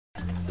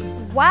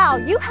Wow,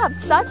 you have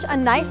such a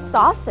nice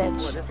sausage.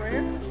 What, this right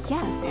here?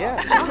 Yes.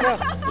 Yeah.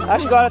 I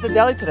actually got it at the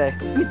deli today.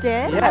 You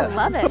did? Yeah. I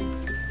love it.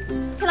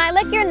 Can I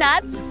lick your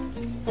nuts?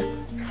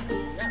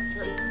 Yeah,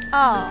 sure.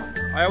 Oh.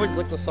 I always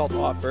lick the salt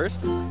off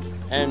first,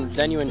 and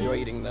then you enjoy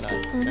eating the nut. You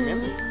know what I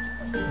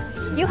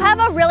mean? You have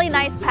a really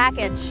nice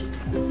package.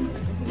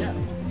 Yeah.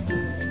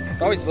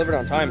 It's always delivered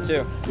on time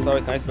too. It's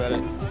always nice about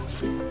it.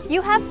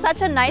 You have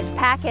such a nice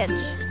package.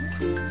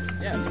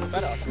 Yeah, it's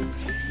FedEx.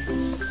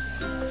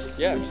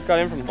 Yeah, just got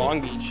in from Long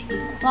Beach.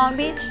 Long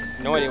Beach?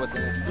 No idea what's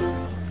in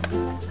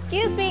it.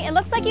 Excuse me, it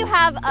looks like you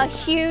have a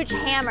huge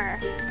hammer.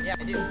 Yeah,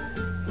 I do.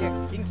 Here,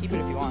 you can keep it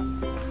if you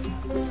want.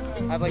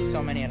 I have like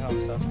so many at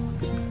home, so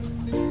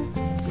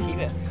just keep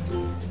it.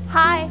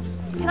 Hi,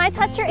 can I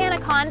touch your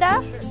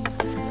anaconda? Sure.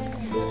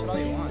 Touch it all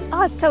you want.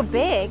 Oh, it's so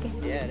big.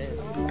 Yeah, it is.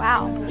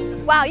 Wow.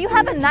 Wow, you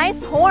have a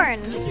nice horn.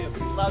 Thank you.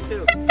 It's loud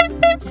too.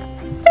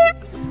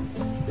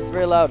 It's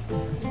very loud.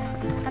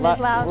 That is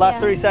loud, Last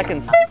yeah. 30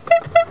 seconds.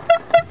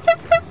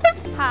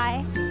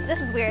 Hi, this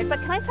is weird, but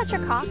can I touch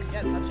your cock?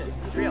 Yeah, touch it.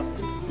 It's real.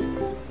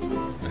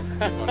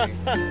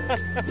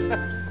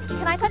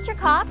 Can I touch your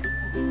cock?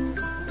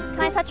 Can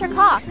I touch your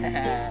cock?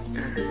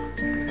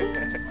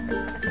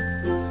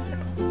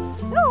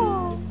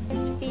 Oh,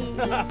 his feet.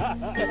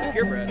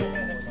 Purebred.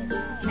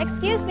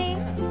 Excuse me,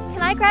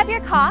 can I grab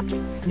your cock?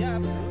 Yeah,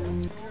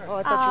 absolutely. Oh,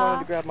 I thought you wanted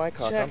to grab my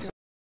cock. I'm